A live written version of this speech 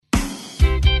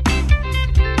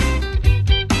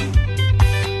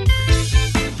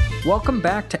Welcome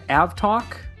back to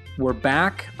AvTalk. We're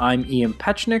back. I'm Ian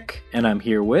Petchnick, and I'm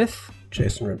here with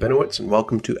Jason Rabinowitz, and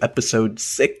welcome to episode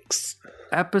 6.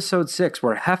 Episode 6.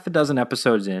 We're half a dozen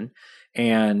episodes in,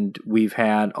 and we've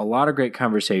had a lot of great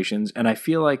conversations, and I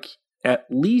feel like at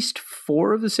least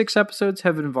 4 of the 6 episodes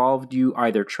have involved you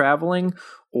either traveling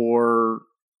or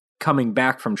coming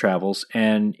back from travels,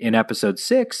 and in episode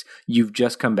 6, you've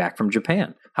just come back from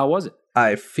Japan. How was it?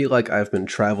 I feel like I've been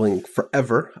traveling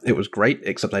forever. It was great,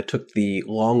 except I took the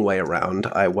long way around.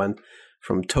 I went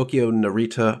from Tokyo,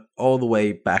 Narita, all the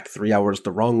way back 3 hours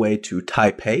the wrong way to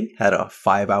Taipei, had a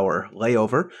 5-hour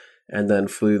layover, and then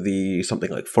flew the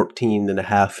something like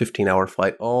 15-hour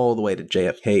flight all the way to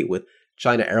JFK with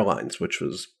China Airlines, which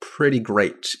was pretty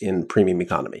great in premium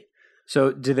economy.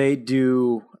 So do they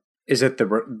do... Is it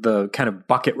the kind of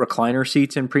bucket recliner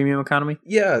seats in premium economy?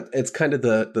 Yeah, it's kind of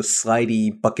the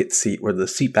slidey bucket seat where the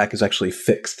seat back is actually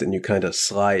fixed and you kind of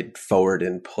slide forward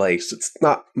in place. It's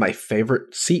not my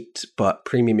favorite seat, but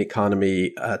premium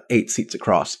economy at 8 seats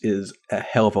across is a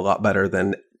hell of a lot better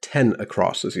than 10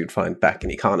 across as you'd find back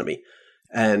in economy.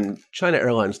 And China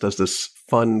Airlines does this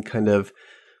fun kind of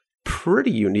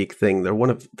pretty unique thing. They're one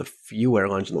of the few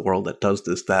airlines in the world that does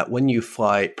this, that when you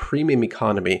fly premium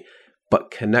economy but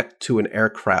connect to an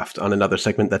aircraft on another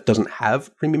segment that doesn't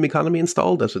have premium economy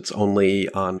installed, as it's only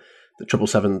on the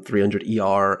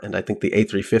 777-300ER and I think the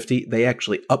A350, they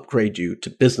actually upgrade you to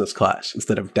business class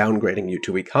instead of downgrading you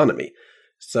to economy.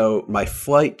 So my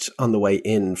flight on the way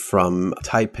in from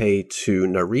Taipei to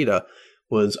Narita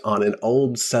was on an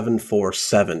old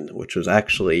 747, which was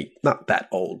actually not that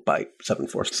old by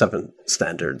 747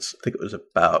 standards. I think it was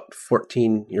about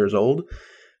 14 years old.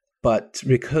 But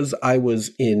because I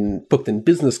was booked in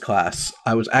business class,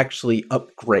 I was actually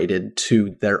upgraded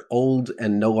to their old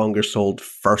and no longer sold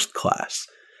first class.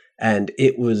 And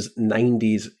it was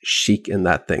 90s chic in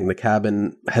that thing. The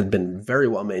cabin had been very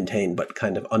well maintained, but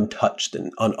kind of untouched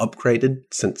and unupgraded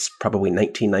since probably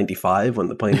 1995 when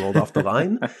the plane rolled off the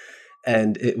line.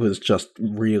 And it was just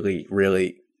really,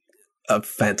 really a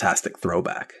fantastic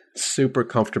throwback. Super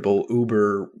comfortable,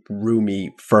 uber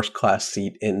roomy first class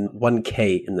seat in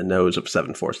 1K in the nose of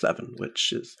 747,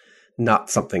 which is not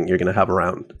something you're going to have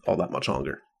around all that much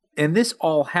longer. And this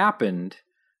all happened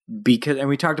because, and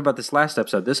we talked about this last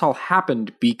episode, this all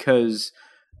happened because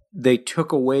they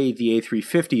took away the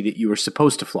A350 that you were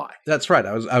supposed to fly. That's right.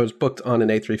 I was booked on an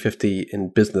A350 in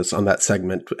business on that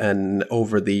segment, and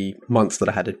over the months that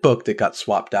I had it booked, it got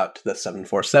swapped out to the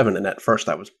 747, and at first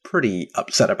I was pretty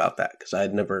upset about that because I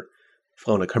had never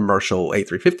flown a commercial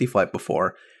A350 flight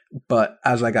before. But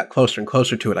as I got closer and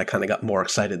closer to it, I kind of got more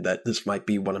excited that this might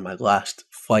be one of my last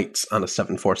flights on a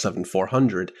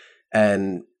 747-400,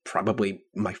 and probably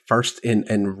my first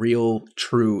in real,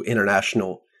 true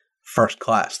international first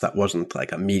class. That wasn't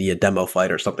like a media demo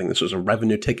flight or something. This was a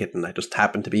revenue ticket, and I just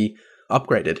happened to be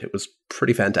upgraded. It was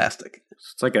pretty fantastic.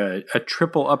 It's like a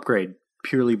triple upgrade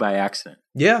purely by accident.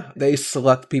 Yeah, they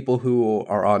select people who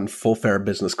are on full fare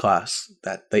business class,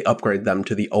 that they upgrade them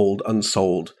to the old,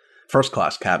 unsold first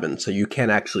class cabin, so you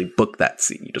can't actually book that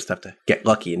seat. You just have to get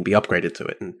lucky and be upgraded to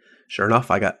it. And sure enough,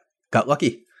 I got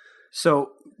lucky.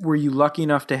 So were you lucky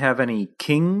enough to have any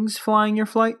kings flying your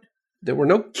flight? There were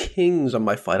no kings on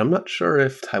my flight. I'm not sure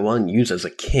if Taiwan uses a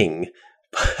king,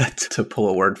 but to pull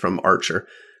a word from Archer.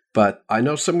 But I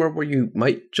know somewhere where you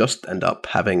might just end up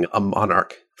having a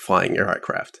monarch flying your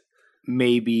aircraft.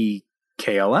 Maybe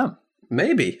KLM.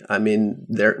 Maybe. I mean,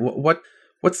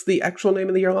 what's the actual name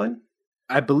of the airline?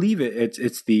 I believe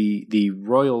it's the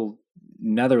Royal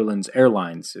Netherlands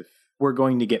Airlines. If we're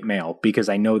going to get mail, because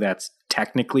I know that's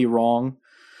technically wrong.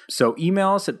 So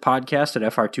email us at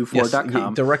podcast@fr24.com.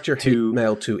 Yes, direct your hate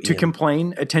mail to Ian. To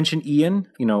complain. Attention, Ian.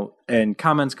 And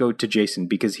comments go to Jason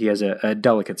because he has a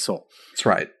delicate soul. That's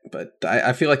right. But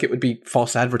I feel like it would be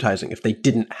false advertising if they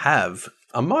didn't have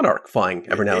a monarch flying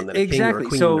every now and then, a king or a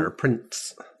queen or a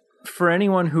prince. For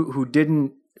anyone who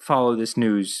didn't follow this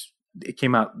news, it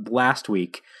came out last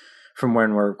week from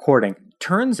when we're recording.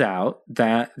 Turns out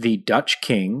that the Dutch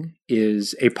king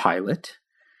is a pilot.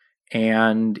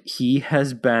 And he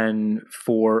has been,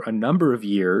 for a number of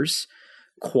years,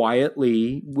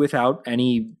 quietly, without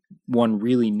anyone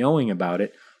really knowing about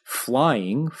it,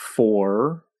 flying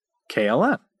for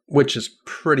KLM. Which is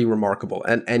pretty remarkable.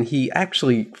 And he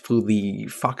actually flew the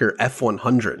Fokker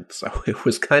F-100, so it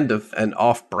was kind of an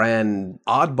off-brand,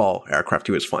 oddball aircraft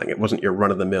he was flying. It wasn't your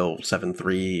run-of-the-mill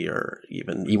 7.3 or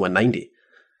even E190.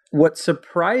 What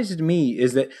surprised me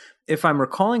is that, if I'm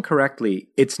recalling correctly,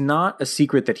 it's not a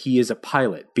secret that he is a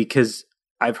pilot, because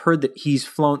I've heard that he's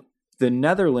flown. The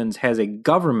Netherlands has a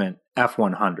government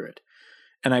F-100,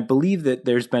 And I believe that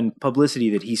there's been publicity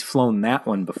that he's flown that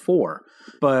one before.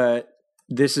 But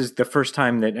this is the first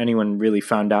time that anyone really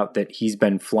found out that he's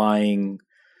been flying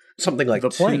something like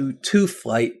two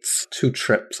flights, 2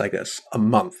 trips, I guess, a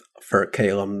month for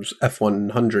KLM's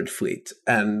F-100 fleet.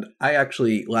 And I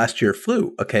actually last year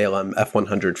flew a KLM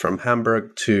F-100 from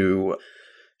Hamburg to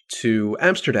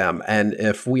Amsterdam. And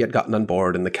if we had gotten on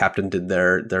board and the captain did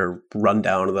their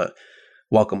rundown of the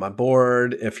welcome on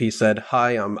board, if he said,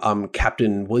 "Hi, I'm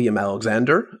Captain William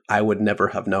Alexander," I would never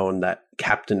have known that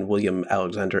Captain William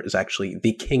Alexander is actually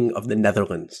the King of the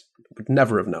Netherlands. Would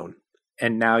never have known.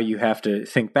 And now you have to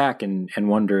think back and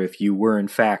wonder if you were, in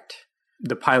fact,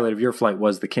 the pilot of your flight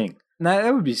was the king. Now,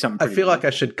 that would be something I feel like I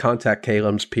should contact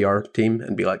KLM's PR team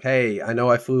and be like, "Hey, I know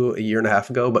I flew a year and a half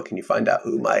ago, but can you find out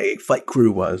who my flight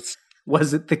crew was?"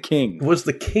 Was it the king? Was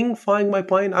the king flying my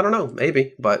plane? I don't know,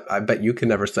 maybe. But I bet you can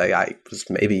never say I was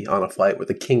maybe on a flight where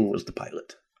the king was the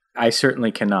pilot. I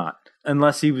certainly cannot.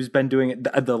 Unless he was been doing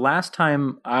it. The last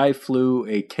time I flew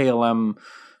a KLM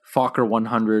Fokker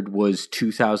 100 was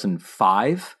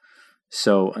 2005.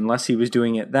 So unless he was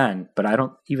doing it then, but I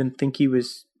don't even think he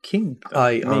was king.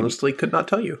 I honestly could not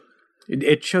tell you.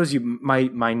 It shows you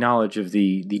my knowledge of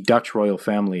the Dutch royal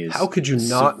family is. How could you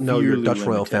not know your Dutch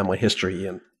royal family history,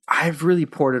 Ian? I've really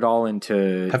poured it all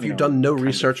into. Have you done no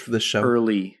research for this show?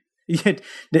 Early,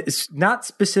 not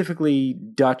specifically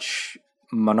Dutch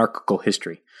monarchical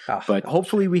history, but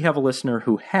hopefully we have a listener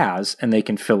who has, and they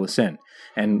can fill us in,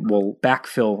 and we'll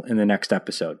backfill in the next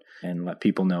episode and let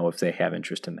people know if they have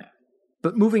interest in that.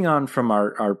 But moving on from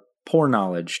our poor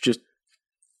knowledge, just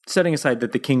setting aside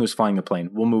that the king was flying the plane,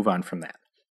 we'll move on from that.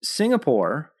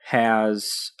 Singapore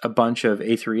has a bunch of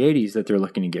A380s that they're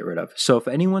looking to get rid of. So if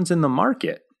anyone's in the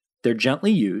market, they're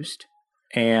gently used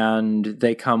and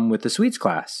they come with the suites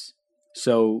class.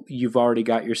 So you've already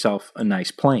got yourself a nice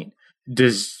plane.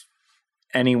 Does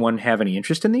anyone have any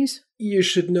interest in these? You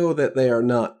should know that they are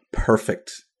not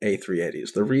perfect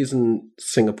A380s. The reason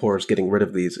Singapore is getting rid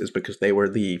of these is because they were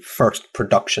the first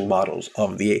production models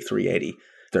of the A380.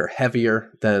 They're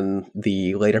heavier than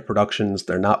the later productions.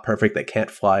 They're not perfect. They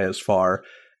can't fly as far.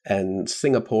 And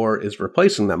Singapore is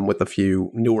replacing them with a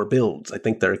few newer builds. I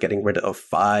think they're getting rid of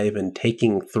 5 and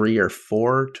taking 3 or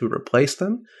 4 to replace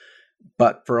them.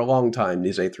 But for a long time,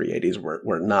 these A380s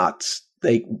were not,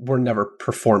 they were never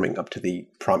performing up to the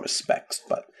promised specs.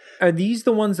 But are these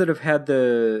the ones that have had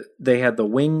they had the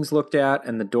wings looked at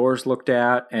and the doors looked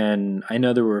at? And I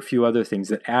know there were a few other things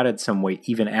that added some weight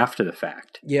even after the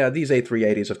fact. Yeah, these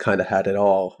A380s have kind of had it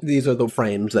all. These are the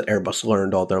frames that Airbus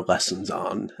learned all their lessons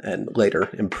on and later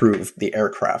improved the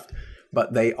aircraft.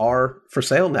 But they are for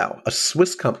sale now. A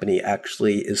Swiss company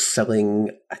actually is selling,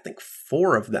 I think,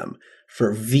 4 of them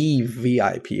for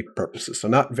VVIP purposes. So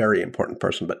not very important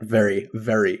person, but very,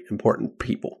 very important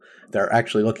people. They're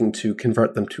actually looking to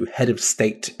convert them to head of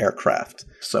state aircraft.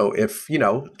 So if,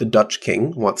 the Dutch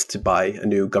king wants to buy a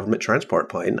new government transport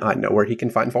plane, I know where he can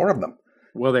find 4 of them.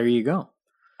 Well, there you go.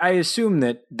 I assume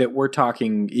that we're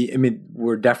talking,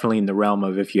 we're definitely in the realm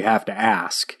of if you have to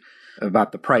ask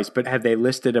about the price, but have they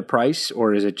listed a price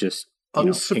or is it just,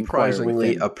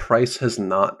 unsurprisingly, a price has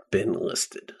not been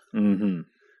listed. Mm-hmm.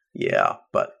 Yeah,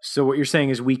 but... So what you're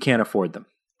saying is we can't afford them?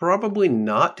 Probably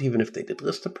not, even if they did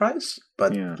list a price.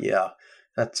 But yeah,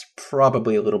 that's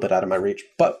probably a little bit out of my reach.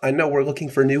 But I know we're looking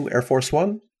for new Air Force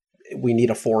One. We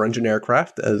need a 4-engine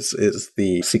aircraft, as is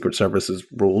the Secret Service's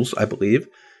rules, I believe.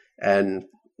 And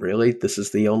really, this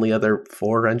is the only other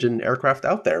 4-engine aircraft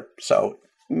out there. So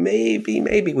maybe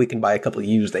we can buy a couple of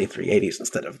used A380s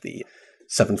instead of the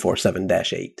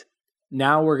 747-8.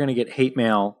 Now we're going to get hate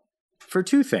mail for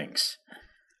 2 things.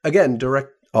 Again, direct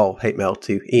all hate mail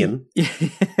to Ian.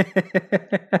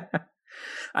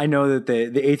 I know that the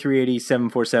A380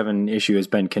 747 issue has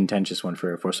been a contentious one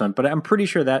for Air Force One, but I'm pretty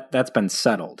sure that's been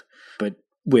settled. But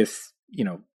with,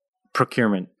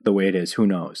 procurement the way it is, who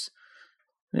knows?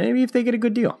 Maybe if they get a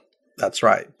good deal. That's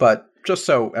right. But just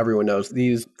so everyone knows,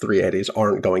 these 380s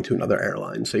aren't going to another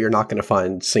airline. So you're not going to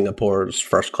find Singapore's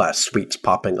first-class suites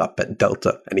popping up at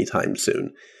Delta anytime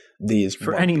soon. These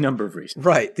for any number of reasons.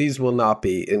 Right. These will not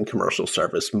be in commercial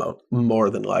service more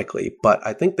than likely. But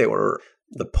I think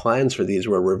the plans for these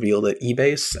were revealed at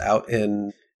EBACE out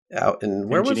in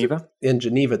where was Geneva? It? In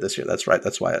Geneva this year. That's right.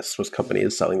 That's why a Swiss company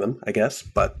is selling them, I guess.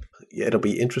 But it'll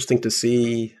be interesting to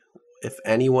see if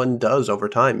anyone does over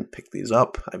time pick these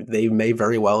up. I mean, they may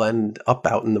very well end up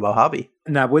out in the Mojave.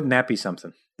 Now, wouldn't that be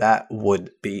something? That would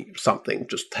be something.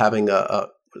 Just having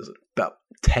about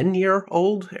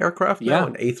 10-year-old aircraft now,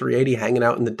 an A380 hanging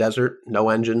out in the desert, no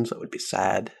engines. That would be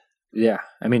sad. Yeah,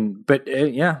 I mean, but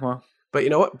well, But you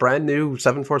know what? Brand new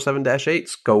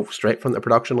 747-8s go straight from the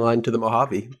production line to the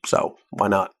Mojave. So why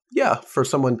not? Yeah, for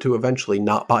someone to eventually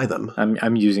not buy them.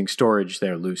 I'm using storage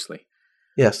there loosely.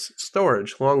 Yes,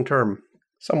 storage, long-term,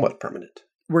 somewhat permanent.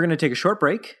 We're going to take a short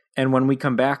break, and when we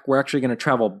come back, we're actually going to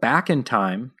travel back in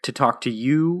time to talk to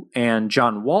you and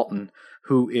John Walton,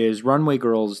 who is Runway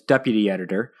Girl's deputy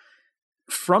editor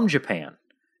from Japan.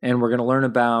 And we're going to learn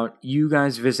about you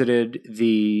guys visited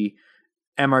the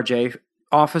MRJ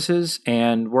offices,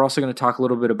 and we're also going to talk a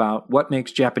little bit about what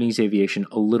makes Japanese aviation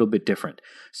a little bit different.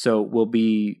 So we'll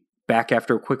be back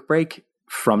after a quick break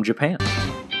from Japan.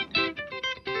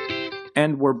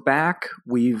 And we're back.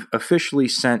 We've officially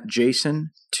sent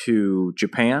Jason to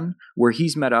Japan, where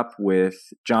he's met up with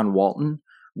John Walton,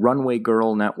 Runway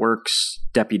Girl Network's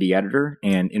deputy editor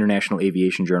and international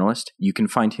aviation journalist. You can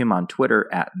find him on Twitter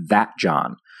at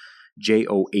ThatJohn,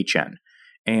 John.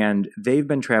 And they've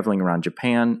been traveling around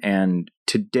Japan and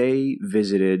today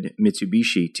visited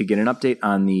Mitsubishi to get an update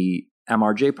on the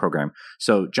MRJ program.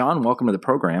 So, John, welcome to the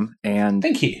program. And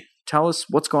thank you. Tell us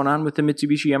what's going on with the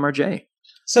Mitsubishi MRJ.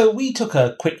 So we took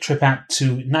a quick trip out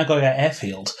to Nagoya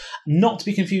Airfield, not to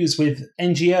be confused with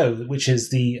NGO, which is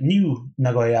the new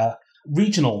Nagoya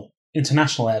Regional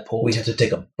International Airport. We had to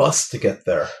take a bus to get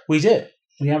there. We did.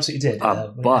 We absolutely did.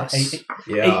 A bus.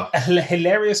 A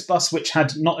hilarious bus which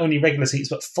had not only regular seats,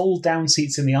 but fold-down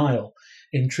seats in the aisle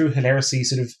in true hilarity,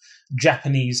 sort of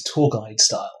Japanese tour guide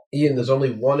style. Ian, there's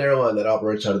only one airline that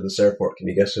operates out of this airport. Can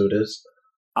you guess who it is?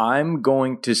 I'm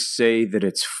going to say that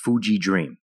it's Fuji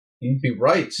Dream. You'd be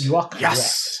right. You are correct.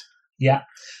 Yes. Yeah.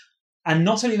 And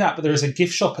not only that, but there is a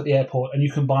gift shop at the airport, and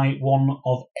you can buy one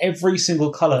of every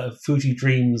single colour of Fuji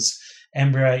Dream's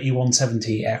Embraer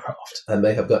E170 aircraft. And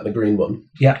they have gotten a green one.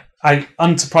 Yeah.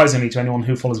 Unsurprisingly to anyone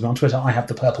who follows me on Twitter, I have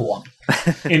the purple one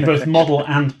in both model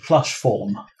and plush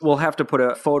form. We'll have to put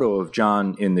a photo of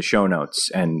John in the show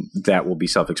notes, and that will be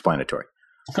self-explanatory.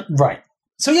 Right.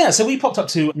 So we popped up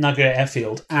to Nagoya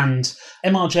Airfield, and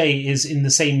MRJ is in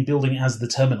the same building as the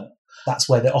terminal. That's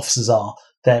where their offices are.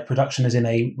 Their production is in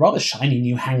a rather shiny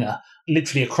new hangar,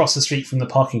 literally across the street from the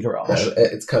parking garage.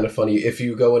 It's kind of funny. If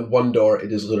you go in one door,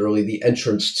 it is literally the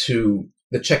entrance to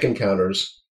the check-in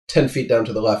counters. 10 feet down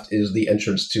to the left is the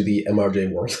entrance to the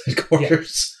MRJ World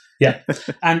Headquarters. Yeah.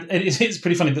 And it's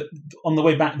pretty funny that on the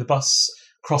way back, the bus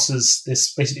crosses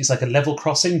this, basically it's like a level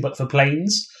crossing, but for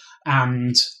planes.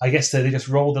 And I guess they just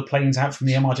roll the planes out from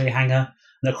the MRJ hangar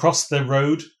and across the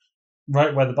road,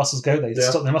 right where the buses go.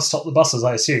 They must stop the buses,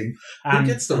 I assume. Who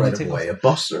gets the right of way? A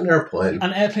bus or an airplane?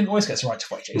 An airplane always gets the right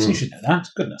of way, Jason. You should know that.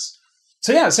 Goodness.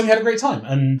 So we had a great time.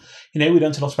 And, we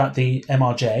learned a lot about the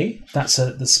MRJ. That's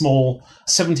the small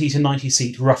 70 to 90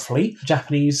 seat, roughly,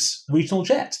 Japanese regional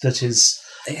jet that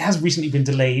it has recently been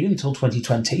delayed until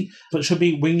 2020, but should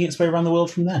be winging its way around the world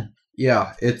from then.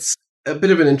 Yeah, it's a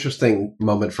bit of an interesting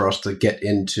moment for us to get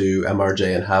into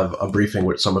MRJ and have a briefing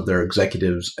with some of their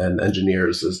executives and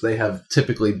engineers, as they have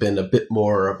typically been a bit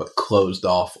more of a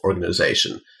closed-off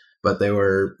organization. But they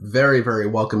were very, very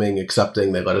welcoming,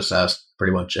 accepting. They let us ask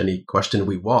pretty much any question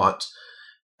we want.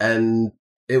 And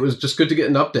it was just good to get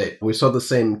an update. We saw the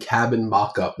same cabin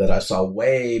mock-up that I saw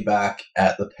way back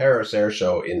at the Paris Air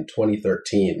Show in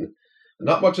 2013.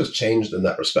 Not much has changed in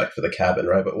that respect for the cabin,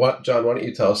 right? But John, why don't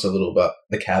you tell us a little about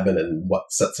the cabin and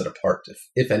what sets it apart,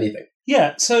 if anything?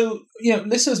 Yeah, so,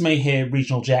 listeners may hear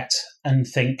regional jet and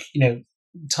think,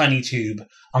 tiny tube,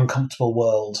 uncomfortable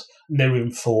world, no room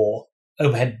for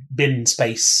overhead bin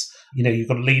space. You've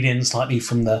got to lean in slightly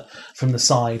from the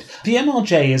side. The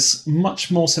MRJ is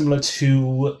much more similar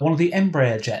to one of the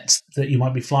Embraer jets that you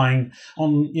might be flying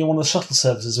on one of the shuttle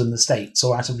services in the States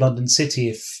or out of London City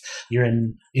if you're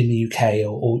in the UK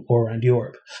or around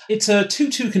Europe. It's a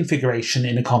 2-2 configuration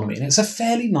in economy, and it's a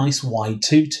fairly nice wide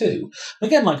 2-2.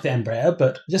 Again, like the Embraer,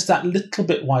 but just that little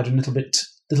bit wider and a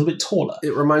little bit taller.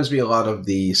 It reminds me a lot of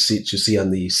the seats you see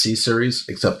on the C-Series,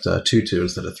 except 2-2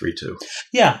 instead of 3-2.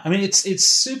 Yeah, I mean, it's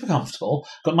super comfortable.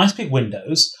 Got nice big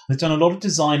windows. They've done a lot of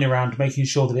design around making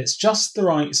sure that it's just the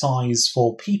right size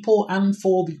for people and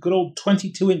for the good old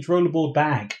 22-inch rollerboard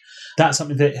bag. That's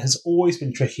something that has always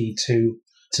been tricky to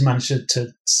manage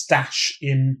to stash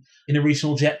in a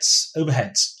regional jet's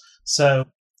overheads. So,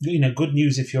 good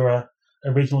news if you're a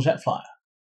regional jet flyer.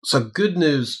 So good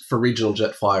news for regional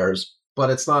jet flyers, but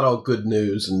it's not all good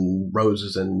news and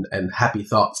roses and happy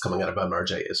thoughts coming out of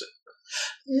MRJ, is it?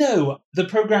 No, the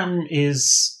program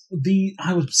is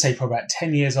I would say probably about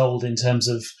 10 years old in terms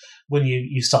of when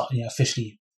you start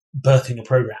officially birthing a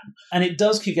program. And it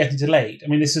does keep getting delayed. I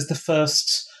mean, this is the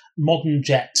first modern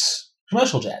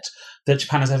commercial jet, that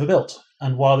Japan has ever built.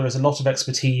 And while there is a lot of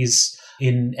expertise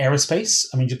in aerospace.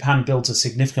 I mean, Japan built a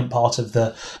significant part of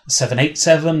the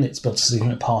 787. It's built a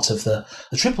significant part of the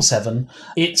 777.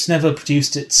 It's never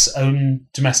produced its own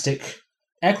domestic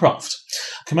aircraft,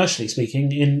 commercially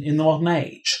speaking, in the modern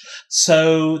age.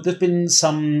 So there have been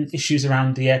some issues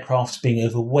around the aircraft being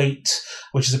overweight,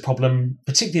 which is a problem,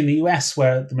 particularly in the US,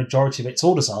 where the majority of its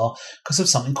orders are, because of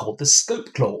something called the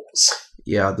scope clause.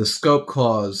 Yeah, the scope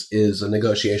clause is a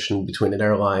negotiation between an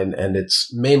airline and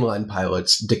its mainline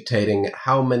pilots dictating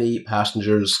how many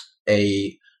passengers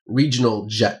a regional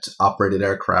jet-operated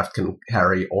aircraft can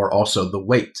carry, or also the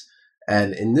weight.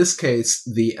 And in this case,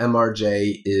 the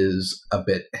MRJ is a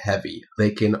bit heavy.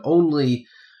 They can only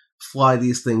fly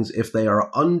these things if they are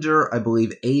under, I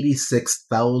believe,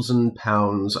 86,000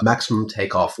 pounds maximum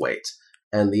takeoff weight.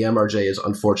 And the MRJ is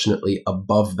unfortunately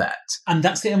above that. And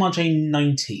that's the MRJ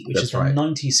 90, which is the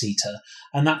 90-seater.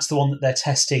 And that's the one that they're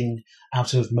testing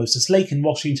out of Moses Lake in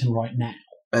Washington right now.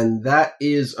 And that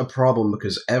is a problem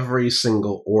because every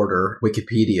single order,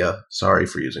 Wikipedia, sorry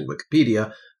for using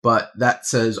Wikipedia, but that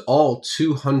says all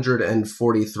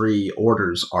 243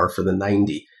 orders are for the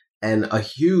 90. And a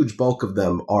huge bulk of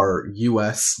them are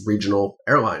U.S. regional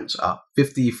airlines.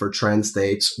 50 for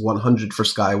Transstates, 100 for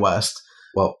SkyWest,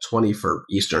 well, 20 for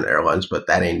Eastern Airlines, but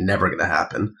that ain't never going to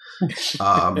happen.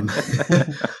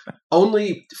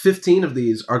 Only 15 of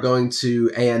these are going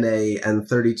to ANA and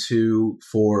 32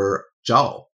 for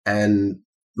JAL. And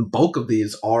the bulk of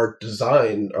these are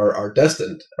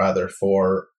destined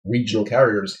for regional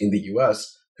carriers in the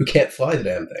US who can't fly the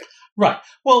damn thing. Right.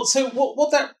 Well, so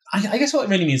what that, I guess what it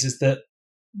really means is that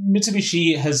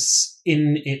Mitsubishi has,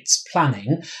 in its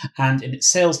planning and in its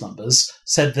sales numbers,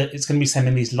 said that it's going to be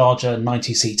sending these larger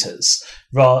 90-seaters,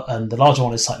 and the larger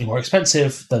one is slightly more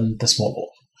expensive than the smaller one.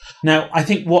 Now, I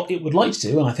think what it would like to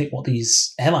do, and I think what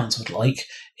these airlines would like,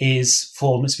 is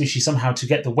for Mitsubishi somehow to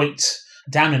get the weight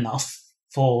down enough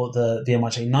for the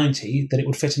MRJ 90 that it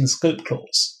would fit in the scope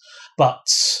clause. But,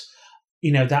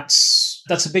 you know, that's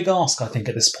a big ask, I think,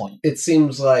 at this point. It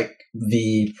seems like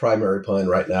the primary plan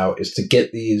right now is to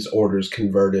get these orders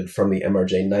converted from the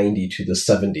MRJ 90 to the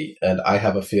 70, and I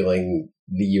have a feeling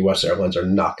the US airlines are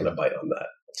not going to bite on that.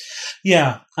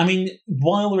 Yeah, I mean,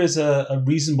 while there is a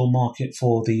reasonable market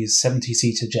for these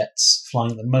 70-seater jets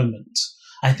flying at the moment,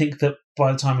 I think that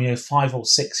by the time 5 or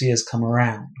 6 years come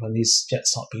around, when these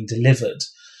jets start being delivered,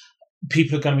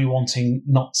 people are going to be wanting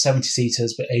not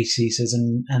 70-seaters, but 80-seaters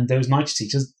and those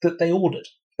 90-seaters that they ordered.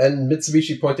 And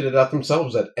Mitsubishi pointed it out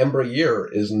themselves that Embraer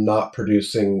is not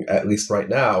producing, at least right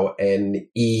now, an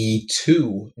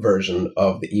E2 version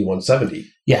of the E170.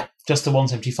 Yeah, just the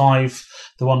 175,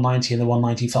 the 190, and the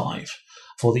 195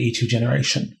 for the E2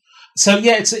 generation. So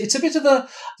yeah, it's a bit of a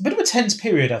tense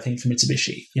period, I think, for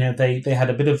Mitsubishi. You know, they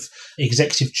had a bit of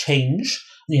executive change.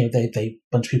 You know, a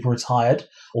bunch of people retired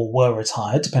or were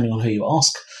retired, depending on who you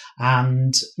ask.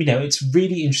 And you know, it's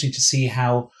really interesting to see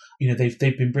how, you know, they've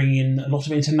been bringing in a lot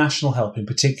of international help, in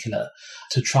particular,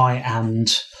 to try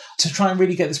and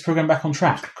really get this program back on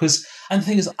track. And the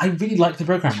thing is, I really like the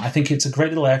program. I think it's a great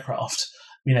little aircraft.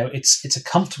 You know, it's a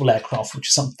comfortable aircraft, which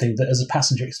is something that, as a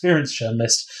passenger experience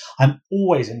journalist, I'm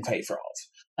always in favour of.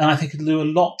 And I think it'll do a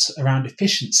lot around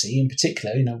efficiency, in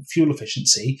particular, you know, fuel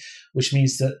efficiency, which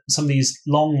means that some of these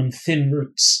long and thin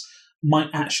routes might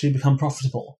actually become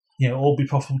profitable, you know, or be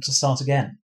profitable to start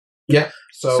again. Yeah.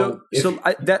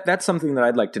 That's something that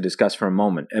I'd like to discuss for a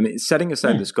moment. I mean, setting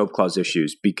aside the scope clause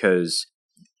issues, because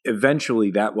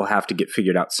eventually that will have to get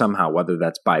figured out somehow, whether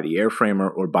that's by the airframer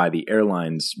or by the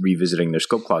airlines revisiting their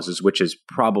scope clauses, which is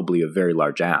probably a very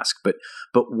large ask. But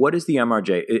what is the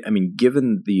MRJ? I mean,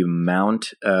 given the amount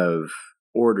of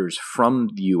orders from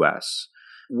the US,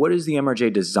 what is the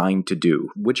MRJ designed to do?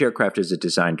 Which aircraft is it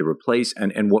designed to replace,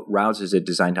 and what routes is it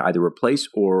designed to either replace,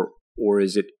 or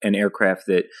is it an aircraft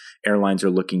that airlines are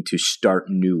looking to start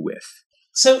new with?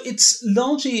 So it's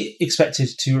largely expected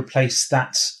to replace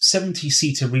that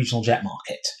 70-seater regional jet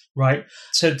market, right?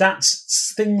 So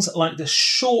that's things like the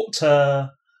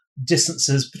shorter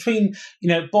distances between, you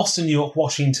know, Boston, New York,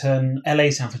 Washington,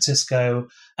 LA, San Francisco,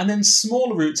 and then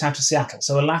smaller routes out of Seattle.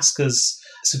 So Alaska's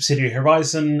subsidiary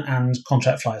Horizon and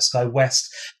contract flyer SkyWest,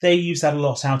 they use that a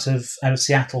lot out of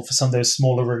Seattle for some of those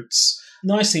smaller routes.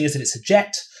 The nice thing is that it's a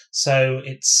jet, so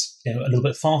it's, you know, a little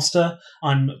bit faster.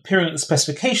 I'm peering at the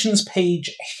specifications page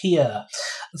here.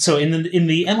 So in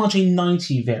the MRJ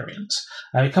 90 variant,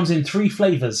 it comes in 3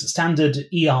 flavors: standard,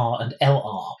 ER, and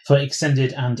LR for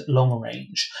extended and longer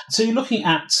range. So you're looking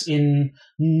at, in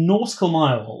nautical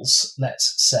miles,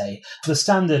 let's say, for the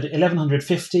standard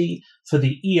 1150, for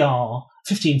the ER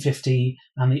 1550,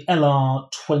 and the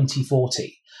LR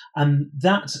 2040. And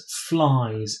that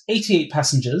flies 88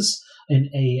 passengers in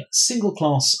a single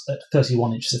class at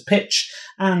 31 inches of pitch,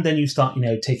 and then you start,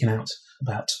 taking out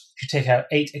if you take out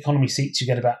 8 economy seats, you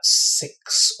get about 6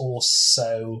 or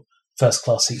so first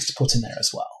class seats to put in there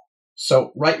as well.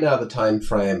 So right now the time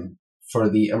frame for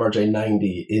the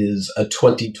MRJ-90 is a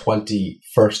 2020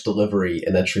 first delivery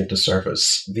and entry into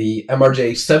service. The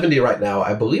MRJ-70 right now,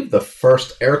 I believe the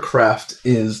first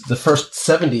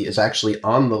 70 is actually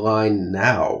on the line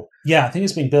now. Yeah, I think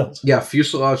it's being built. Yeah,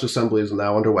 fuselage assembly is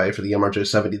now underway for the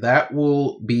MRJ-70. That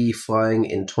will be flying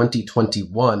in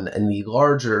 2021, and the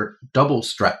larger double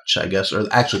stretch, I guess, or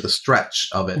actually the stretch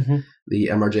of it, the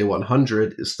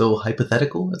MRJ-100, is still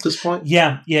hypothetical at this point?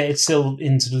 Yeah, it's still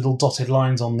into little dotted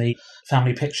lines on the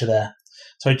family picture there.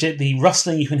 So the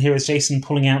rustling you can hear is Jason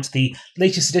pulling out the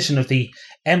latest edition of the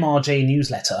MRJ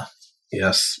newsletter.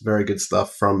 Yes, very good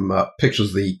stuff from pictures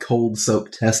of the cold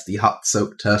soak test, the hot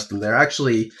soak test, and they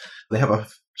have a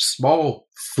small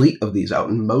fleet of these out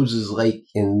in Moses Lake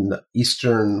in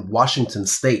eastern Washington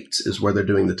state is where they're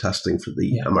doing the testing for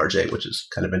the MRJ, which is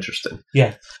kind of interesting.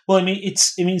 Yeah, well, it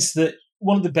means that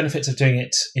one of the benefits of doing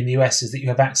it in the US is that you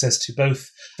have access to both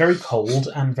very cold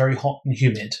and very hot and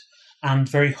humid, and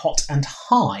very hot and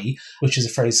high, which is a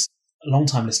phrase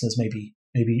long-time listeners may be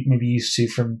used to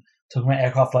from talking about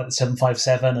aircraft like the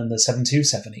 757 and the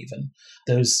 727 even.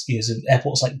 Those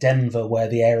airports like Denver where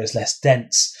the air is less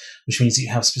dense, which means that you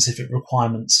have specific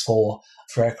requirements for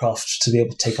aircraft to be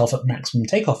able to take off at maximum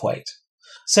takeoff weight.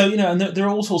 So, and there are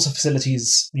all sorts of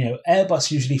facilities. Airbus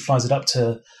usually flies it up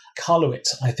to Iqaluit,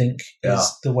 I think,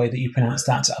 is the way that you pronounce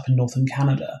that, up in northern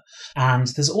Canada. And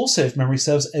there's also, if memory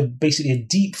serves, basically a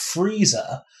deep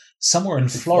freezer somewhere in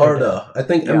Florida. I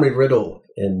think Embry-Riddle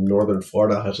in northern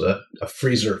Florida has a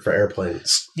freezer for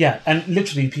airplanes. Yeah, and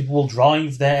literally people will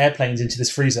drive their airplanes into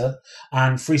this freezer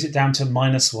and freeze it down to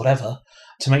minus whatever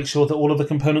to make sure that all of the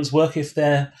components work if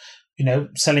they're,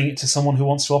 selling it to someone who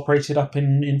wants to operate it up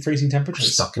in freezing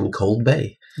temperatures. Stuck in Cold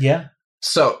Bay. Yeah.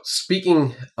 So,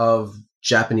 speaking of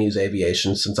Japanese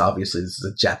aviation, since obviously this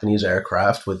is a Japanese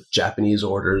aircraft with Japanese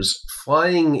orders,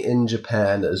 flying in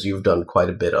Japan, as you've done quite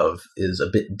a bit of, is a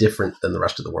bit different than the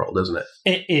rest of the world, isn't it?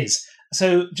 It is.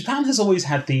 So Japan has always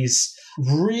had these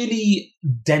really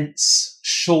dense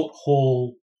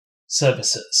short-haul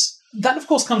services. That, of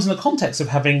course, comes in the context of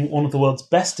having one of the world's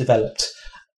best developed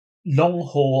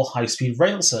long-haul high-speed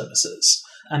rail services.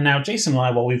 And now Jason and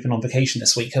I, while we've been on vacation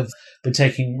this week, have been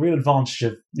taking real advantage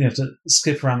of, to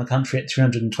skip around the country at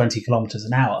 320 kilometers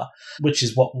an hour, which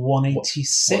is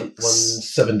 186?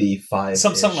 175.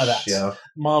 Something like that.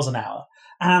 Miles an hour.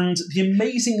 And the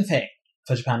amazing thing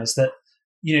for Japan is that,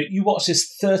 you watch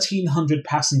this 1,300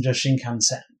 passenger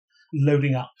Shinkansen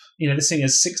loading up. This thing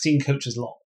is 16 coaches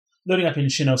long, loading up in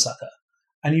Shinosaka.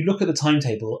 And you look at the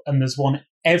timetable, and there's one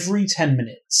every 10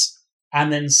 minutes,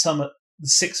 and then some at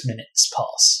 6 minutes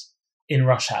pass in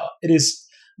rush hour. It is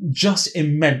just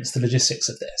immense, the logistics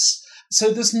of this.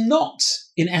 So there's not,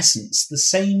 in essence, the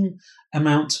same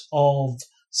amount of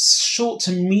short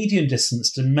to medium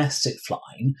distance domestic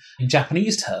flying in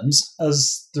Japanese terms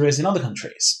as there is in other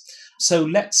countries. So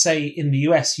let's say in the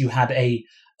US you had a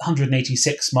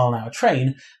 186 mile an hour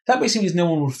train. That basically means no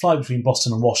one would fly between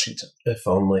Boston and Washington. If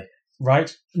only.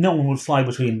 Right? No one would fly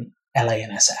between LA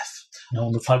and SF. No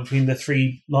one would fly between the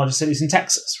 3 largest cities in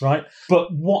Texas, right? But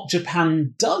what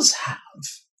Japan does have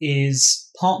is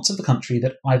parts of the country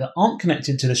that either aren't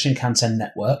connected to the Shinkansen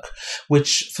network,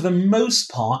 which for the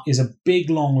most part is a big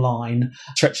long line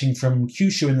stretching from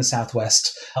Kyushu in the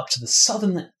southwest up to the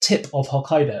southern tip of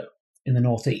Hokkaido in the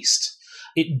northeast.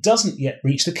 It doesn't yet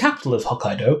reach the capital of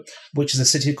Hokkaido, which is a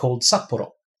city called Sapporo.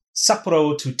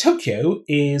 Sapporo to Tokyo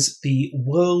is the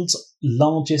world's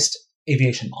largest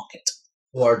aviation market.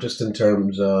 Largest in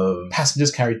terms of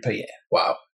passengers carried per year.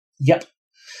 Wow. Yep.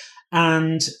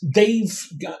 And they've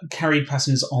carried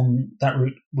passengers on that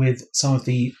route with some of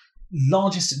the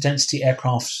largest density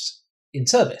aircraft in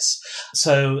service.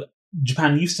 So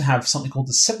Japan used to have something called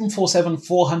the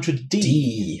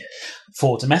 747-400D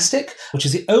for domestic, which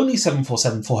is the only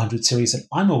 747-400 series that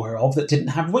I'm aware of that didn't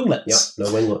have winglets. Yep,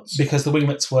 no winglets. Because the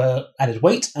winglets were added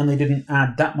weight and they didn't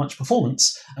add that much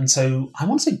performance. And so I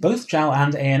want to say both JAL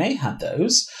and ANA had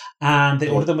those, and they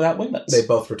ordered them without winglets. They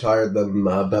both retired them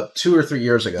about 2 or 3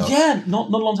 years ago. Yeah,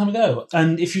 not a long time ago.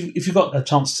 And if you've got a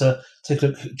chance to take a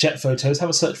look at jet photos, have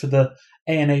a search for the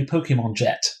ANA Pokemon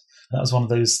jet. That was one of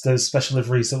those special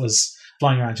liveries that was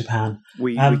flying around Japan.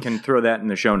 We can throw that in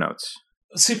the show notes.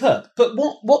 Superb. But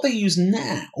what they use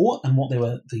now, and what they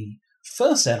were the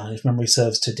first airline, if memory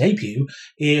serves, to debut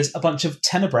is a bunch of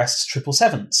 10 abreast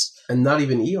 777s. And not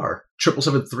even ER.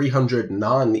 777-300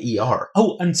 non-ER.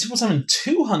 Oh, and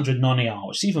 777-200 non-ER,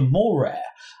 which is even more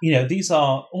rare. These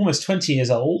are almost 20 years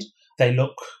old. They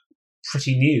look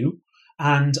pretty new.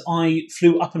 And I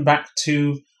flew up and back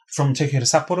from Tokyo to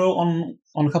Sapporo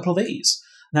on a couple of these.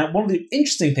 Now, one of the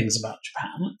interesting things about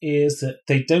Japan is that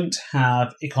they don't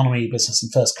have economy, business,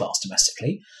 and first class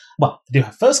domestically. Well, they do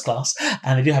have first class,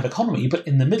 and they do have economy, but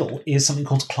in the middle is something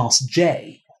called Class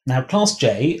J. Now, Class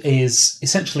J is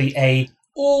essentially a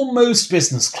almost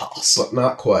business class. But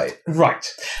not quite. Right.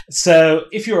 So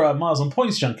if you're a miles and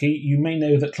points junkie, you may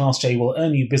know that Class J will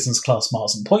earn you business class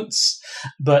miles and points,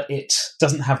 but it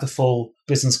doesn't have the full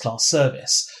business class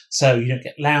service. So you don't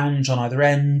get lounge on either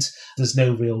end. There's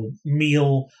no real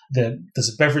meal. There's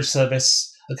a beverage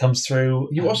service that comes through.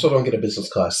 You also don't get a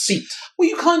business class seat. Well,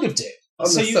 you kind of do. On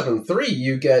the 7-3,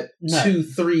 you get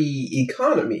 2-3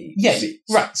 economy seats.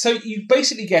 Right. So you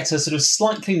basically get a sort of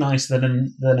slightly nicer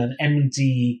than an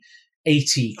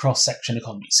MD-80 cross-section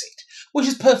economy seat, which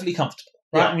is perfectly comfortable.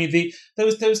 Right. Yeah. I mean,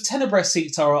 those 10 abreast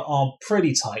seats are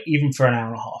pretty tight, even for an hour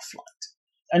and a half flight.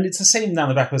 And it's the same down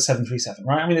the back of a 737,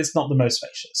 right? I mean, it's not the most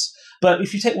spacious. But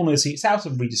if you take one of those seats out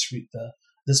and redistribute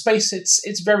the space,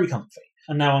 it's very comfy.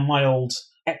 And now on my old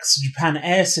ex-Japan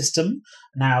Air system,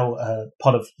 now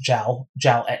part of JAL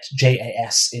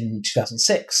JAS in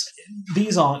 2006.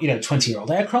 These are,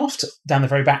 20-year-old aircraft. Down the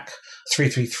very back,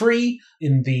 333.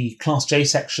 In the Class J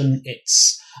section,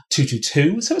 it's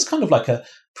 222. So it's kind of like a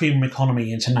premium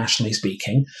economy, internationally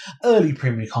speaking. Early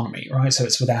premium economy, right? So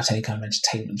it's without any kind of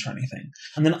entertainment or anything.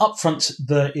 And then up front,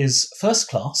 there is first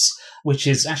class, which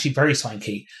is actually very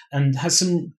swanky and has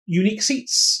some unique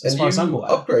seats, as far as I'm aware.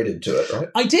 Upgraded to it, right?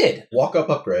 I did. Walk-up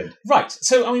upgrade. Right.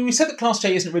 So, I mean, we said that Class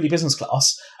J isn't really business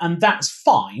class, and that's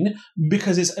fine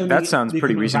because it's only that sounds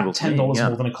pretty reasonable $10 more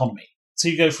than economy. So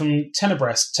you go from 10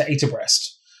 abreast to 8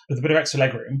 abreast with a bit of extra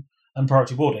legroom and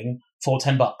priority boarding for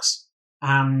 $10.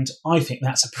 And I think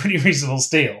that's a pretty reasonable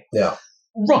steal. Yeah.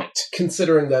 Right.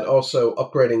 Considering that also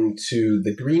upgrading to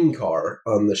the green car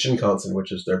on the Shinkansen,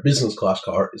 which is their business class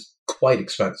car, is quite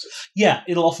expensive. Yeah,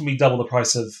 it'll often be double the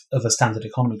price of a standard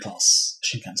economy class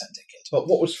Shinkansen ticket. But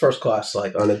what was first class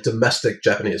like on a domestic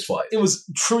Japanese flight? It was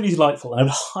truly delightful. I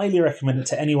would highly recommend it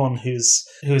to anyone who's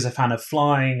a fan of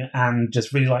flying and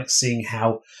just really likes seeing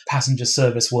how passenger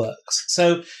service works.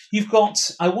 So you've got,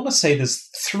 I want to say there's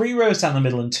 3 rows down the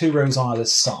middle and 2 rows on either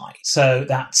side. So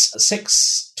that's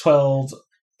 6, 12,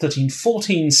 13,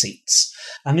 14 seats.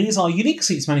 And these are unique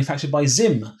seats manufactured by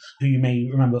Zim, who you may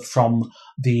remember from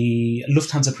the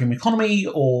Lufthansa Premium Economy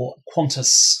or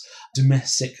Qantas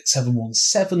domestic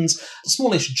 717s,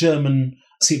 smallish German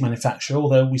seat manufacturer,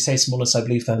 although we say smallest, I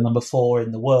believe they're number 4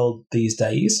 in the world these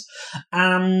days.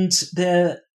 And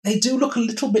they do look a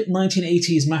little bit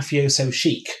 1980s mafioso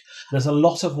chic. There's a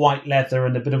lot of white leather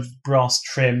and a bit of brass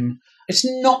trim. It's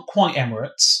not quite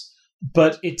Emirates,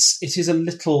 but it is a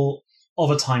little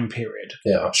of a time period,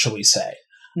 shall we say.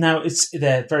 Now,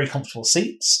 they're very comfortable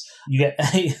seats. You get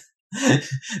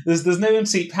there's no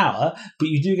in-seat power, but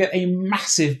you do get a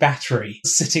massive battery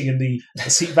sitting in the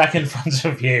seat back in front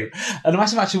of you. And a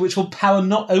massive battery which will power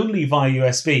not only via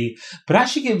USB, but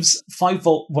actually gives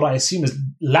 5-volt, what I assume is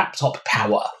laptop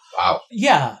power. Wow.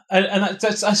 Yeah, and I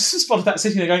just spotted that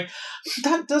sitting there going,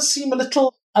 that does seem a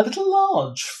little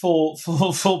large for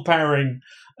powering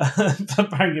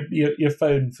your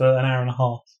phone for an hour and a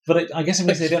half. But I guess it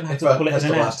means they don't have to pull it in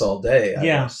and out. Last all day. I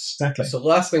guess. Exactly. So the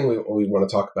last thing we want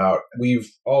to talk about, we've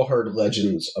all heard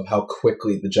legends of how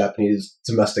quickly the Japanese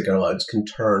domestic airlines can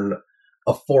turn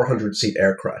a 400-seat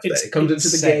aircraft. It comes into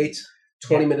the gate,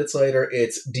 20 minutes later,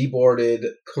 it's deboarded,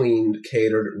 cleaned,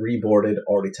 catered, reboarded,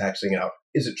 already taxiing out.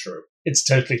 Is it true? It's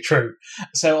totally true.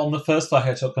 So on the first flight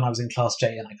I took when I was in Class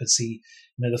J and I could see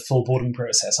the full boarding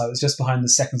process, I was just behind the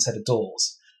second set of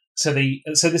doors. So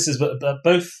this is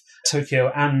both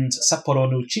Tokyo and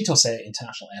Sapporo no Chitose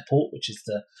International Airport, which is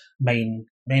the main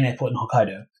airport in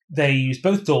Hokkaido. They use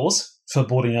both doors for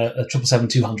boarding a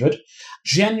 777-200.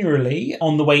 Generally,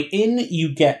 on the way in,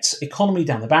 you get economy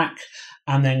down the back,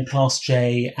 and then Class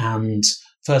J and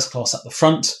first class at the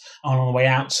front. And on the way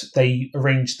out, they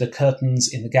arrange the curtains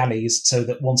in the galleys so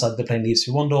that one side of the plane leaves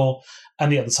through one door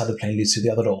and the other side of the plane leaves through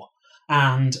the other door.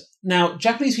 And now,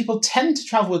 Japanese people tend to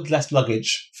travel with less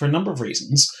luggage for a number of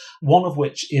reasons, one of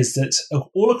which is that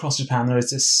all across Japan there is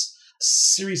this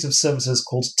series of services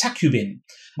called Takubin,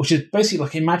 which is basically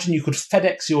like, imagine you could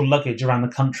FedEx your luggage around the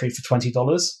country for $20,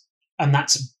 and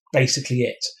that's basically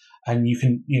it. And you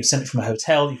can send it from a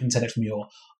hotel, you can send it from your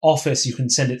office, you can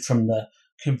send it from the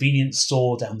convenience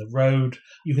store down the road.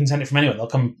 You can send it from anywhere. They'll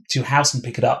come to your house and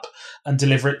pick it up and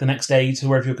deliver it the next day to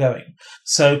wherever you're going.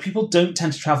 So people don't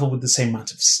tend to travel with the same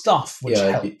amount of stuff, which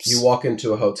helps. You walk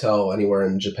into a hotel anywhere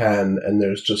in Japan and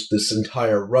there's just this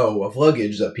entire row of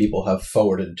luggage that people have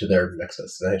forwarded to their next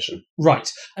destination.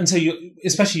 Right. And so you,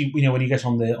 especially, when you get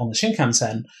on the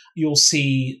Shinkansen, you'll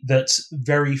see that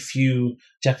very few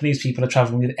Japanese people are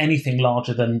traveling with anything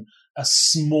larger than a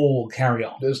small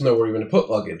carry-on. There's nowhere even to put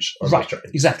luggage on the train.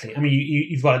 Exactly. I mean,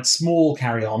 you've got a small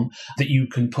carry-on that you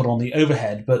can put on the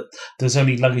overhead, but there's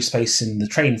only luggage space in the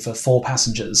train for 4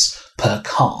 passengers per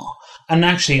car. And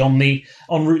actually, on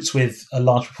routes with a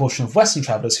large proportion of Western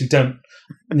travellers who don't,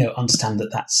 understand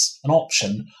that that's an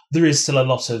option, there is still a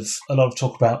lot of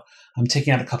talk about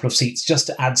taking out a couple of seats just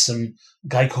to add some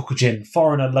gaikokujin,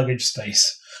 foreigner luggage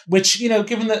space. Which,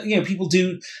 given that, people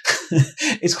do,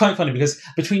 it's quite funny because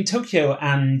between Tokyo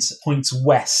and points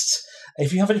west,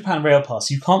 if you have a Japan Rail Pass,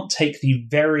 you can't take the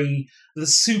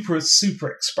super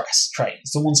express trains,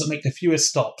 the ones that make the fewest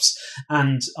stops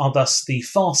and are thus the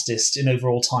fastest in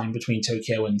overall time between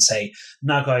Tokyo and, say,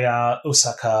 Nagoya,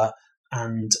 Osaka,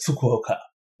 and Fukuoka,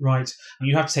 right?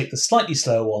 You have to take the slightly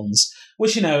slower ones,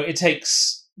 which, it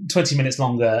takes 20 minutes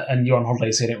longer and you're on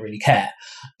holiday, so you don't really care.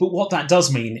 But what that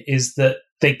does mean is that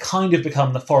they kind of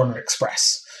become the foreigner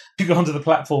express. You go onto the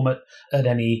platform at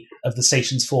any of the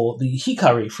stations for the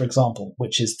Hikari, for example,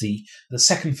 which is the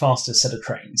second fastest set of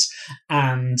trains,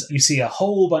 and you see a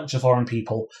whole bunch of foreign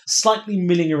people slightly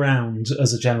milling around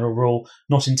as a general rule,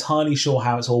 not entirely sure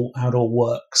how it all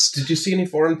works. Did you see any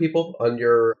foreign people on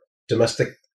your domestic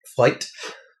flight?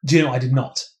 Do you know, I did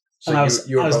not. So and I was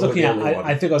looking at.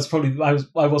 I think I was probably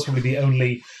the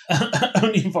only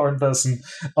foreign person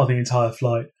on the entire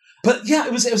flight. But yeah,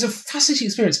 it was a fascinating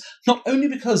experience. Not only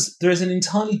because there is an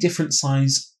entirely different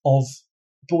size of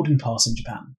boarding pass in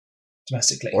Japan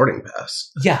domestically. Boarding pass.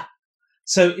 Yeah.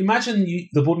 So imagine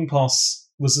the boarding pass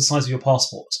was the size of your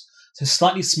passport, so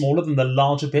slightly smaller than the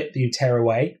larger bit that you tear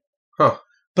away. Huh.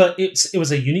 But it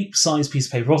was a unique size piece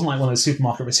of paper. It wasn't like one of those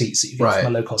supermarket receipts that you get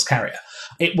from a low-cost carrier.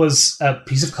 It was a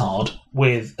piece of card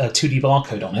with a 2D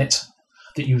barcode on it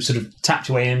that you sort of tapped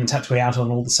your way in and tapped your way out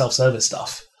on all the self-service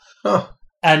stuff. Huh.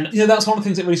 And that's one of the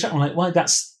things that really struck me. Like, why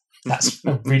that's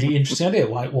a really interesting idea.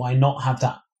 Why not have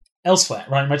that elsewhere?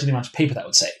 Right? Imagine the amount of paper that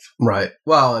would save. Right.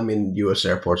 Well, I mean, U.S.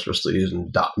 airports were still using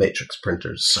dot matrix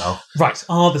printers, so right.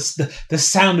 The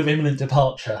sound of imminent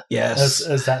departure. Yes.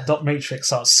 As that dot matrix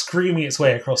starts screaming its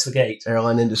way across the gate.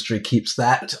 Airline industry keeps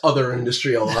that other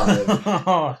industry alive.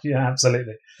 Yeah,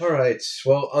 absolutely. All right.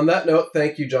 Well, on that note,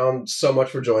 thank you, John, so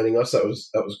much for joining us. That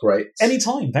was great.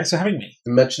 Anytime. Thanks for having me.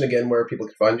 Mention again where people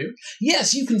can find you.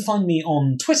 Yes, you can find me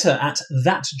on Twitter at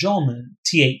thatjohn,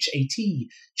 ThatJohn.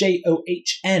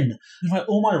 You find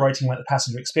all my writing about the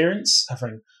passenger experience,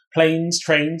 covering planes,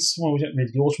 trains, well, we don't really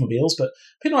do automobiles, but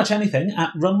pretty much anything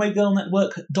at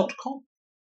runwaygirlnetwork.com.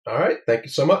 All right. Thank you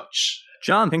so much.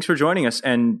 John, thanks for joining us.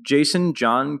 And Jason,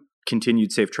 John,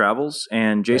 continued safe travels.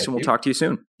 And Jason, we'll talk to you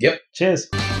soon. Yep. Cheers.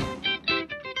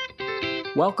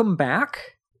 Welcome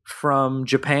back from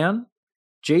Japan.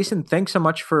 Jason, thanks so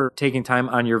much for taking time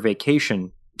on your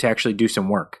vacation to actually do some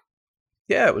work.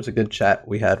 Yeah, it was a good chat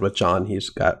we had with John. He's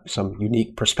got some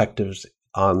unique perspectives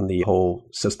on the whole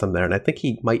system there. And I think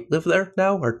he might live there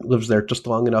now, or lives there just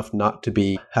long enough not to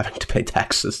be having to pay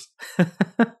taxes.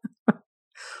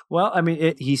 Well, I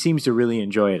mean, he seems to really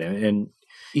enjoy it. And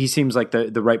he seems like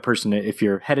the right person. If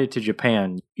you're headed to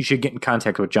Japan, you should get in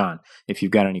contact with John if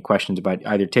you've got any questions about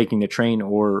either taking the train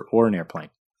or an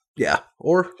airplane. Yeah.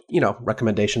 Or,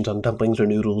 recommendations on dumplings or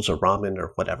noodles or ramen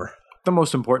or whatever. The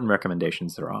most important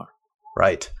recommendations there are.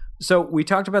 Right. So we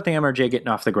talked about the MRJ getting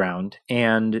off the ground,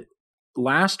 and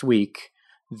last week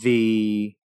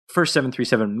the first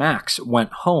 737 MAX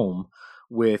went home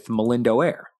with Malindo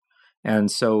Air.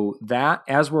 And so that,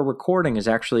 as we're recording, is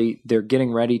actually, they're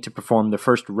getting ready to perform the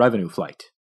first revenue flight.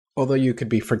 Although you could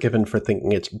be forgiven for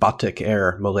thinking it's Batik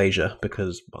Air Malaysia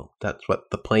because, well, that's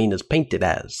what the plane is painted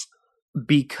as.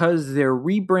 Because they're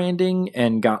rebranding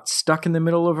and got stuck in the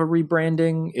middle of a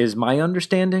rebranding, is my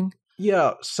understanding.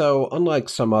 Yeah, so unlike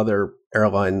some other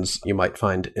airlines you might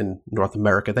find in North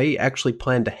America, they actually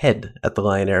planned ahead at the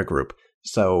Lion Air Group.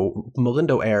 So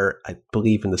Malindo Air, I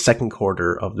believe in the second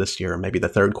quarter of this year, maybe the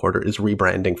third quarter, is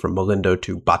rebranding from Malindo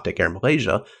to Batik Air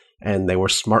Malaysia, and they were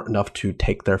smart enough to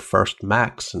take their first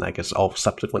MAX, and I guess all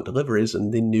subsequent deliveries, in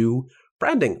the new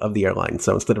branding of the airline.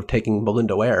 So instead of taking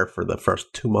Malindo Air for the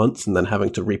first 2 months and then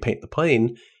having to repaint the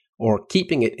plane, or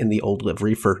keeping it in the old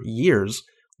livery for years,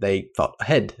 they thought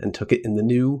ahead and took it in the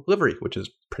new livery, which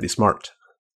is pretty smart.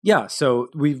 Yeah, so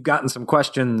we've gotten some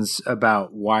questions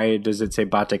about why does it say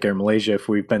Batik Air Malaysia if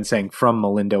we've been saying from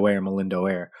Malindo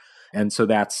Air. And so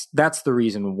that's the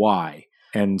reason why.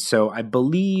 And so I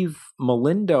believe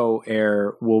Malindo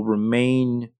Air will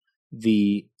remain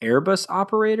the Airbus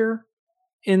operator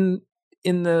in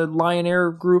the Lion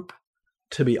Air group.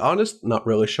 To be honest, not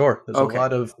really sure. There's Okay.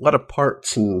 a lot of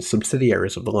parts and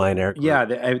subsidiaries of the Lion Air group.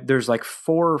 Yeah, there's like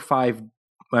 4 or 5.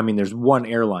 I mean, there's one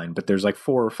airline, but there's like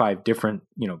 4 or 5 different,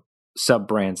 sub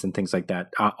brands and things like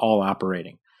that, all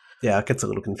operating. Yeah, it gets a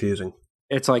little confusing.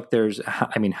 It's like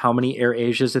how many Air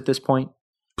Asias at this point?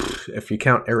 If you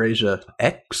count AirAsia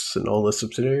X and all the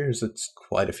subsidiaries, it's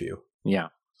quite a few. Yeah.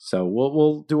 So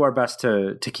we'll do our best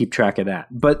to keep track of that.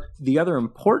 But the other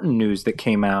important news that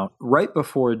came out right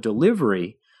before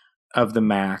delivery of the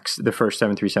MAX, the first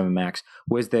 737 MAX,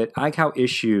 was that ICAO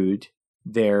issued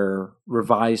their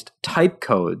revised type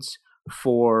codes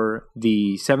for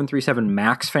the 737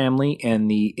 MAX family and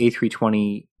the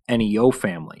A320 NEO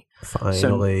family.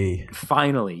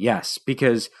 Finally, yes,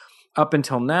 because up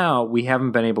until now, we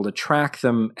haven't been able to track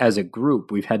them as a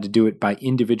group. We've had to do it by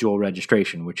individual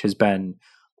registration, which has been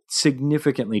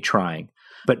significantly trying.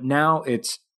 But now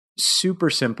it's super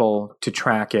simple to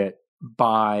track it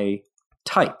by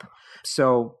type.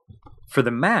 So for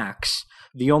the MAX,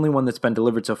 the only one that's been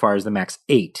delivered so far is the MAX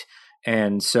 8.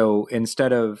 And so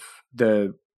instead of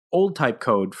the old type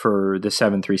code for the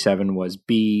 737 was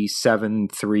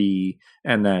B73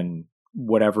 and then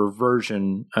whatever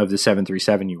version of the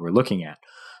 737 you were looking at.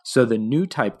 So the new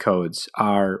type codes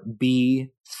are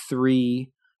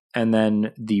B3 and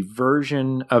then the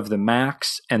version of the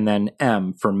MAX and then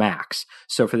M for MAX.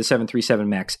 So for the 737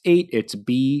 MAX 8, it's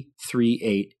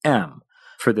B38M.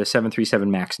 For the 737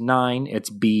 MAX 9,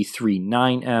 it's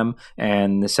B39M,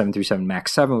 and the 737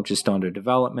 MAX 7, which is still under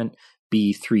development,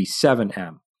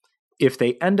 B37M. If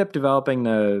they end up developing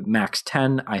the MAX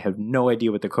 10, I have no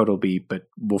idea what the code will be, but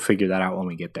we'll figure that out when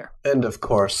we get there. And of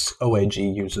course, OAG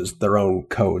uses their own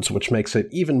codes, which makes it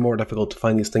even more difficult to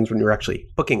find these things when you're actually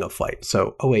booking a flight.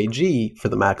 So OAG for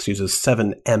the MAX uses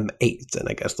 7M8, and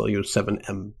I guess they'll use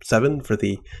 7M7 for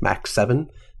the MAX 7.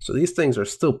 So these things are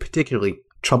still particularly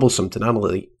troublesome to not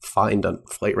only find on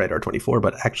Flight Radar 24,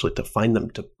 but actually to find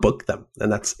them, to book them.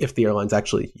 And that's if the airline's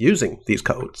actually using these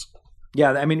codes.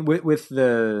 Yeah, I mean, with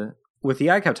the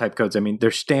ICAO type codes, I mean, they're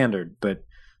standard, but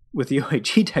with the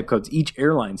OAG type codes, each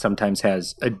airline sometimes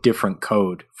has a different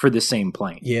code for the same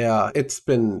plane. Yeah, it's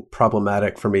been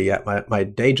problematic for me at my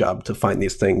day job to find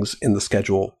these things in the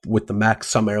schedule. With the MAX,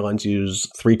 some airlines use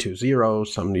 320,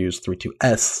 some use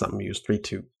 32S, some use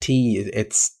 32T.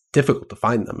 It's difficult to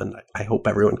find them, and I hope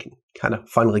everyone can kind of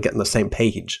finally get on the same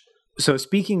page. So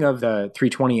speaking of the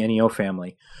 320 NEO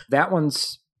family, that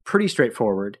one's pretty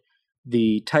straightforward.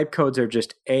 The type codes are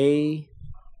just A,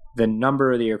 the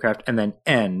number of the aircraft, and then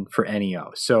N for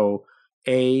NEO. So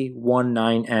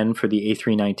A19N for the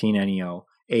A319 NEO,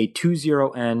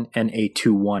 A20N, and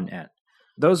A21N.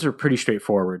 Those are pretty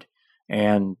straightforward.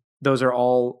 And those are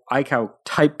all ICAO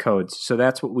type codes. So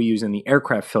that's what we use in the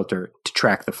aircraft filter to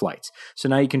track the flights. So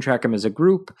now you can track them as a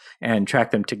group and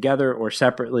track them together or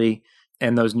separately.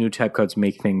 And those new type codes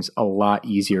make things a lot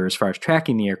easier as far as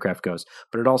tracking the aircraft goes.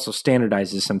 But it also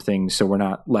standardizes some things so we're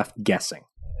not left guessing.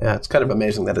 Yeah, it's kind of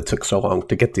amazing that it took so long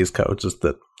to get these codes. As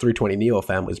the 320neo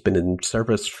family has been in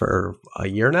service for a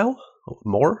year now?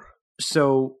 More?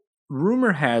 So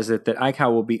rumor has it that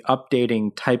ICAO will be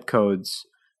updating type codes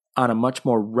on a much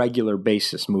more regular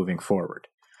basis moving forward.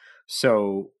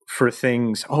 So for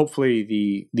things,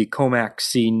 hopefully the Comac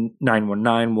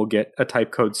C919 will get a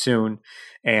type code soon,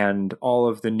 and all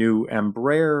of the new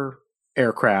Embraer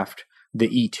aircraft, the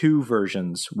E2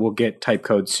 versions, will get type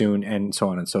codes soon, and so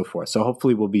on and so forth. So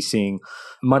hopefully we'll be seeing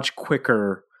much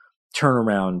quicker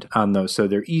turnaround on those. So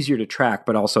they're easier to track,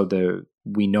 but also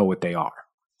we know what they are.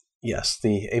 Yes,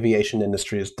 the aviation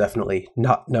industry is definitely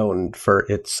not known for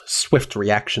its swift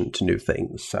reaction to new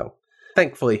things. So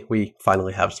thankfully, we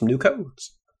finally have some new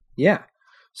codes. Yeah.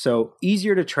 So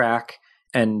easier to track,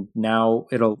 and now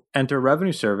it'll enter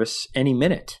revenue service any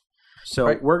minute.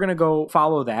 So We're going to go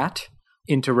follow that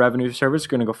into revenue service.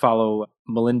 We're going to go follow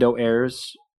Malindo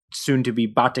Air's, soon to be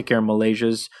Batik Air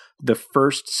Malaysia's, the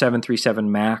first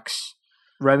 737 MAX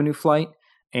revenue flight.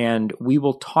 And we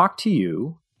will talk to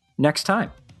you next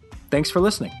time. Thanks for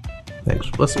listening. Thanks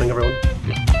for listening, everyone.